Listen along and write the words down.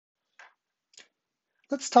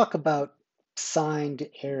Let's talk about signed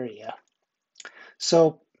area.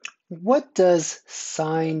 So, what does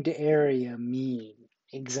signed area mean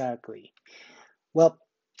exactly? Well,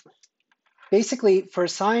 basically, for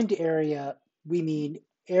signed area, we mean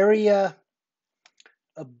area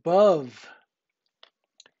above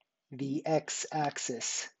the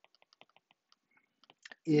x-axis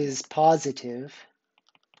is positive,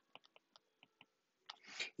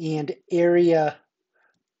 and area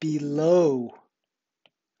below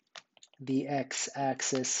the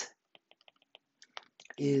x-axis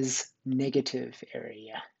is negative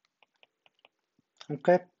area.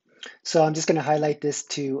 Okay, so I'm just going to highlight this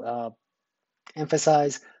to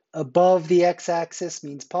emphasize above the x-axis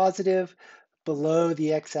means positive, below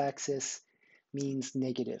the x-axis means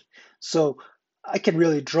negative. So I can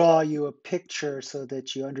really draw you a picture so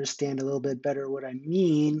that you understand a little bit better what I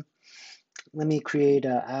mean. Let me create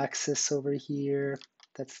an axis over here.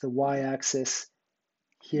 That's the y-axis.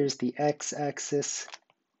 Here's the x-axis.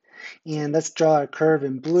 And let's draw a curve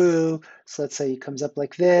in blue. So let's say it comes up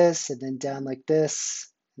like this, and then down like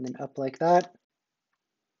this, and then up like that.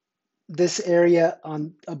 This area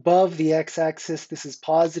on above the x-axis, this is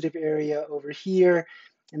positive area over here,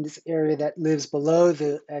 and this area that lives below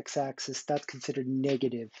the x-axis, that's considered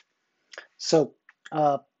negative. So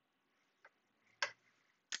I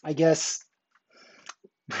guess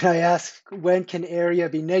when I ask when can area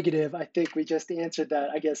be negative, I think we just answered that.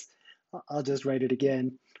 I guess I'll just write it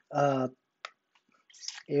again.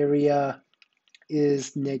 Area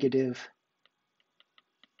is negative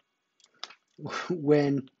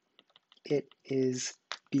when it is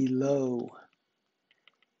below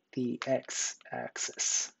the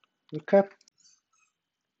x-axis. Okay.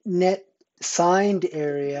 Net signed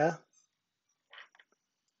area,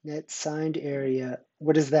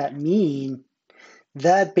 what does that mean?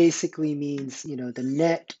 That basically means, the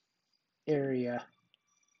net area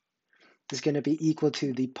is going to be equal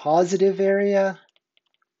to the positive area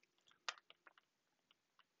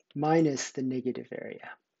minus the negative area.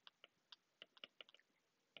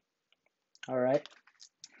 All right.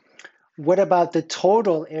 What about the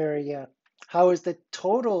total area? How is the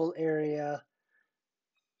total area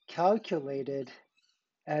calculated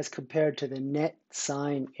as compared to the net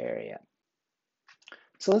sign area?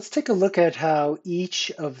 So let's take a look at how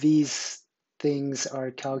each of these things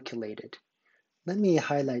are calculated. Let me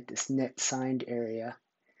highlight this net signed area.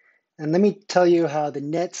 And let me tell you how the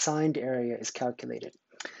net signed area is calculated.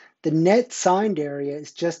 The net signed area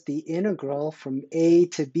is just the integral from a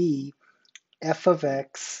to b f of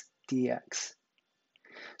x dx.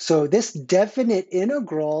 So this definite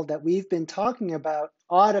integral that we've been talking about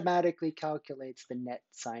automatically calculates the net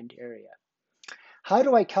signed area. How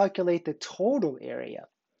do I calculate the total area?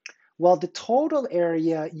 Well, the total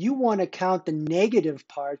area, you want to count the negative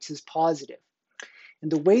parts as positive.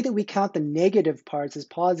 And the way that we count the negative parts as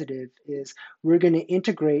positive is we're going to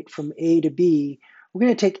integrate from a to b. We're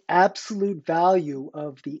going to take absolute value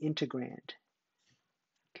of the integrand.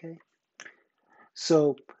 Okay.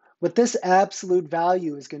 So what this absolute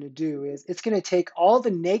value is going to do is it's going to take all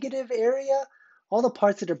the negative area, all the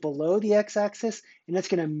parts that are below the x-axis, and it's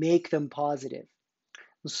going to make them positive.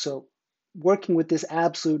 So working with this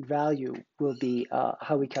absolute value will be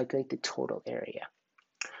how we calculate the total area.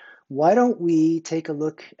 Why don't we take a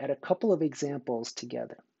look at a couple of examples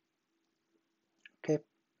together? Okay.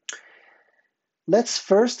 Let's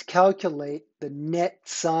first calculate the net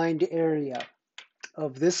signed area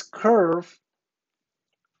of this curve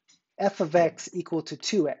f of x equal to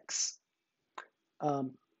 2x.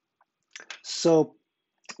 So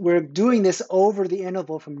we're doing this over the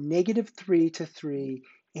interval from -3 to 3,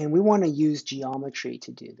 and we want to use geometry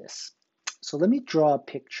to do this. So let me draw a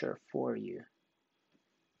picture for you.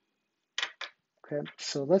 Okay,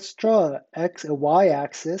 so let's draw a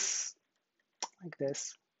y-axis like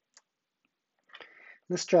this.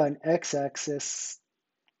 Let's draw an x-axis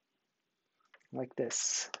like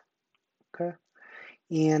this. Okay,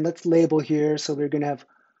 and let's label here. So we're going to have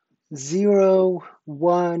 0,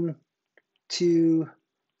 1, 2,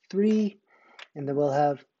 3, and then we'll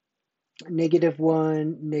have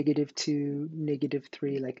 -1, -2,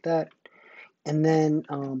 -3 like that. And then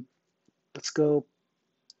let's go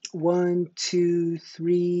 1, 2,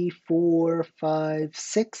 3, 4, 5,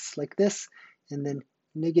 6 like this, and then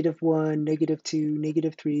 -1, -2,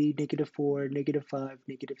 -3, -4, -5,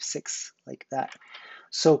 -6 like that.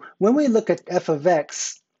 So when we look at f of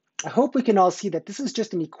x, I hope we can all see that this is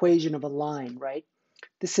just an equation of a line, right?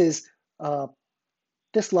 This is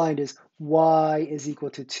this line is y is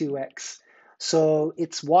equal to 2x. So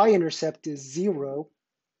its y-intercept is 0,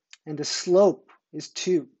 and the slope is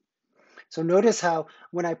 2. So notice how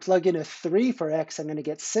when I plug in a 3 for x, I'm going to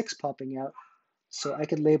get 6 popping out. So I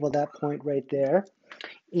could label that point right there.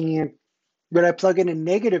 And when I plug in a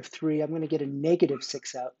 -3, I'm going to get a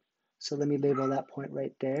 -6 out. So let me label that point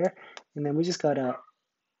right there. And then we just got a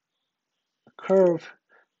curve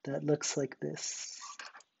that looks like this.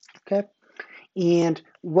 Okay. And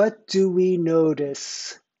what do we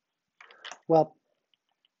notice? Well,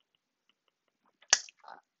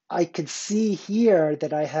 I can see here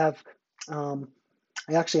that I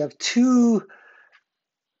actually have two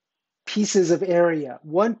pieces of area.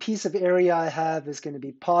 One piece of area I have is going to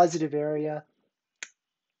be positive area,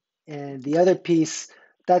 and the other piece,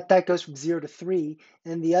 that goes from 0 to 3,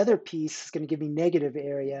 and the other piece is going to give me negative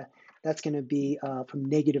area. That's going to be from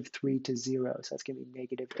 -3 to 0, so that's going to be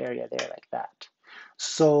negative area there like that.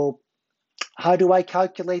 So how do I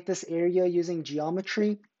calculate this area using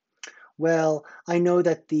geometry? Well, I know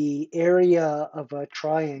that the area of a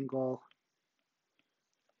triangle,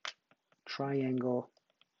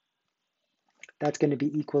 that's going to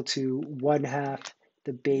be equal to 1/2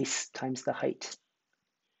 the base times the height,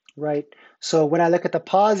 right? So when I look at the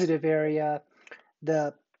positive area,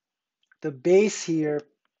 the base here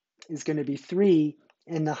is going to be 3,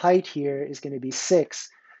 and the height here is going to be 6.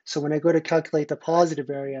 So when I go to calculate the positive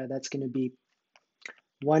area, that's going to be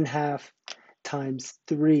 1/2 times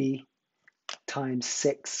 3 times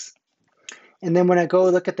 6. And then when I go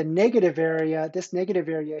look at the negative area, this negative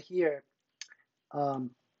area here,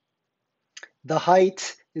 the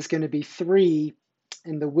height is going to be 3,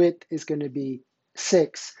 and the width is going to be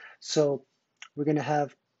 6. So we're going to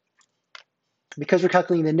have, because we're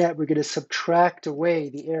calculating the net, we're going to subtract away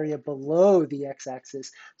the area below the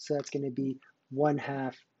x-axis. So that's going to be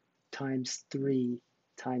 1/2 times 3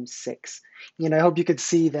 times 6. And I hope you could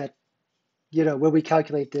see that, when we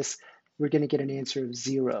calculate this, we're going to get an answer of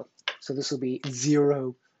 0. So this will be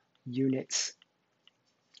 0 units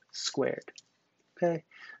squared. Okay,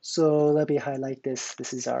 so let me highlight this.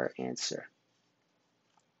 This is our answer.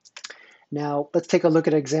 Now, let's take a look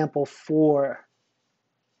at example 4.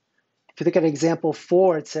 If you look at example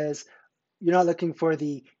 4, it says you're not looking for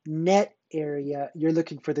the net area, you're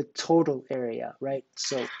looking for the total area, right?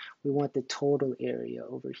 So we want the total area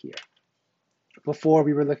over here. Before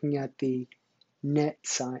we were looking at the net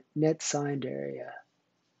signed area.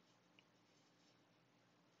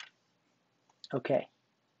 Okay.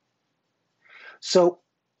 So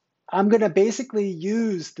I'm going to basically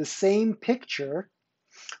use the same picture,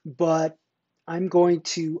 but I'm going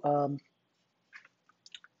to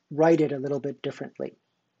write it a little bit differently.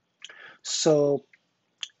 So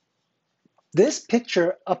this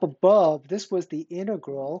picture up above, this was the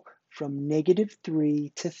integral from -3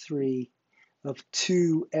 to 3 of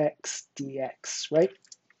 2x dx, right?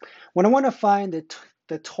 When I want to find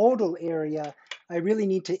the total area, I really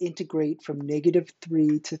need to integrate from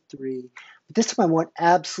 -3 to 3. But this time I want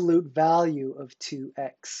absolute value of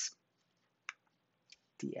 2x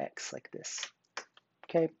dx like this.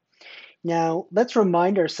 Okay. Now let's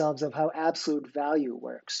remind ourselves of how absolute value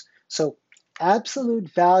works. So absolute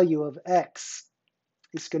value of x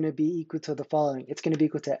is going to be equal to the following. It's going to be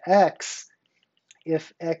equal to x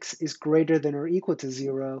if x is greater than or equal to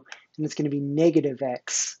 0, and it's going to be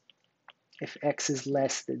 -x if x is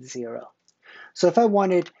less than 0. So if I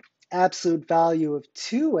wanted absolute value of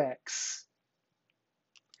 2x,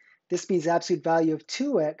 this means absolute value of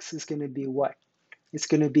 2x is going to be what? It's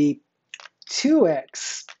going to be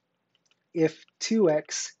 2x if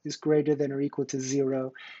 2x is greater than or equal to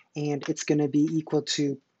 0, and it's going to be equal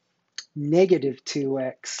to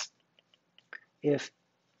 -2x if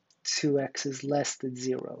 2x is less than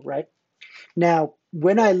 0, right? Now,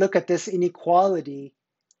 when I look at this inequality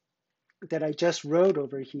that I just wrote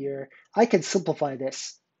over here, I can simplify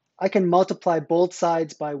this. I can multiply both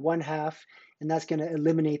sides by 1/2, and that's going to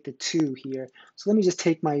eliminate the 2 here. So let me just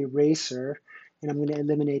take my eraser, and I'm going to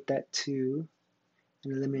eliminate that 2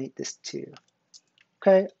 and eliminate this 2.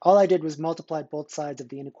 Okay, all I did was multiply both sides of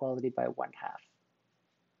the inequality by 1/2.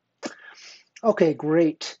 Okay,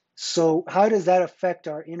 great. So how does that affect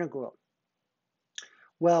our integral?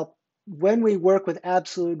 Well, when we work with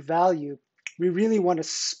absolute value, we really want to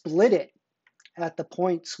split it at the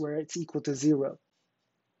points where it's equal to 0.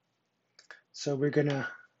 So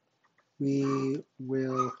we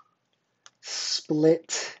will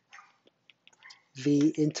split the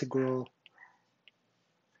integral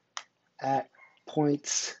at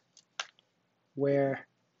points where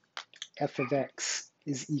f of x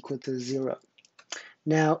is equal to 0.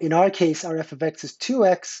 Now, in our case, our f of x is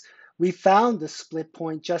 2x. We found the split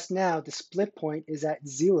point just now. The split point is at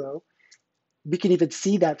 0. We can even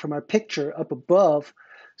see that from our picture up above.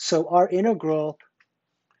 So our integral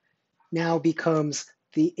now becomes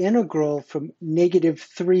the integral from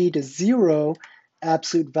 -3 to 0,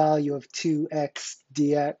 absolute value of 2x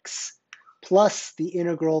dx, plus the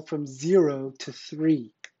integral from 0 to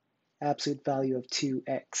 3, absolute value of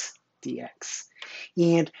 2x dx.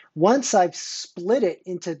 And once I've split it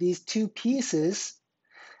into these two pieces,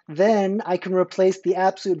 then I can replace the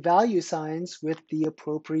absolute value signs with the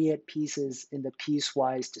appropriate pieces in the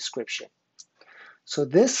piecewise description. So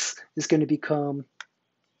this is going to become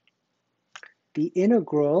the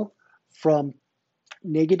integral from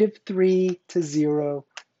 -3 to 0,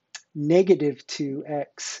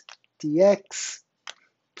 -2x dx,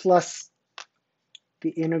 plus the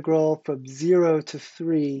integral from 0 to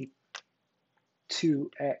 3,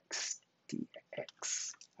 2x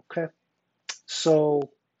dx. Okay,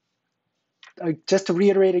 so just to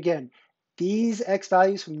reiterate again, these x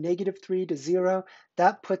values from -3 to 0,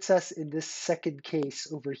 that puts us in this second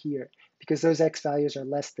case over here, because those x values are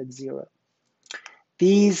less than 0.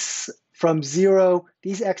 These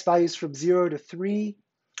x values from 0 to 3,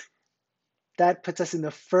 that puts us in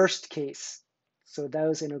the first case. So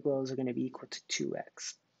those integrals are going to be equal to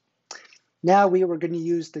 2x. Now we were going to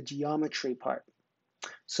use the geometry part.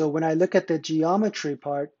 So when I look at the geometry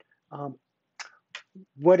part,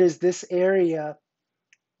 what is this area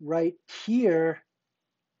right here?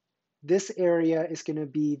 This area is going to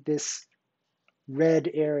be this red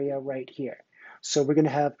area right here. So we're going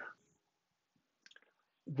to have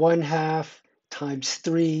 1/2 times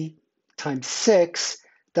 3 times 6.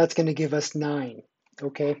 That's going to give us 9.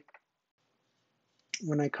 Okay.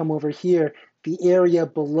 When I come over here, the area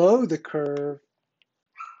below the curve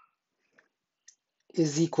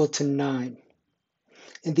is equal to 9.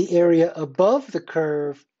 And the area above the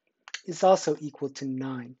curve is also equal to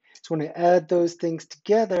 9. So when I add those things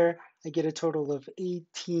together, I get a total of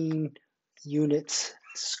 18 units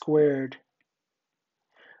squared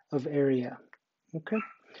of area. Okay,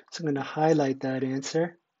 so I'm going to highlight that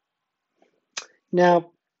answer.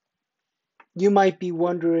 Now, you might be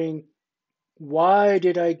wondering, why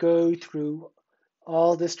did I go through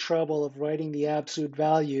all this trouble of writing the absolute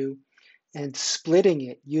value and splitting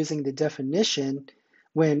it using the definition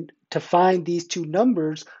when to find these two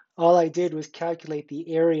numbers, all I did was calculate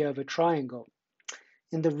the area of a triangle.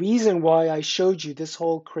 And the reason why I showed you this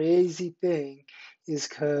whole crazy thing is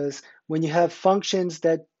because when you have functions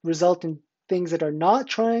that result in things that are not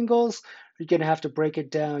triangles, you're going to have to break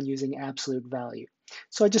it down using absolute value.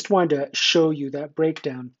 So I just wanted to show you that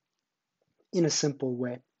breakdown in a simple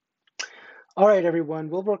way. All right, everyone,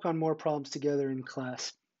 we'll work on more problems together in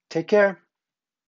class. Take care.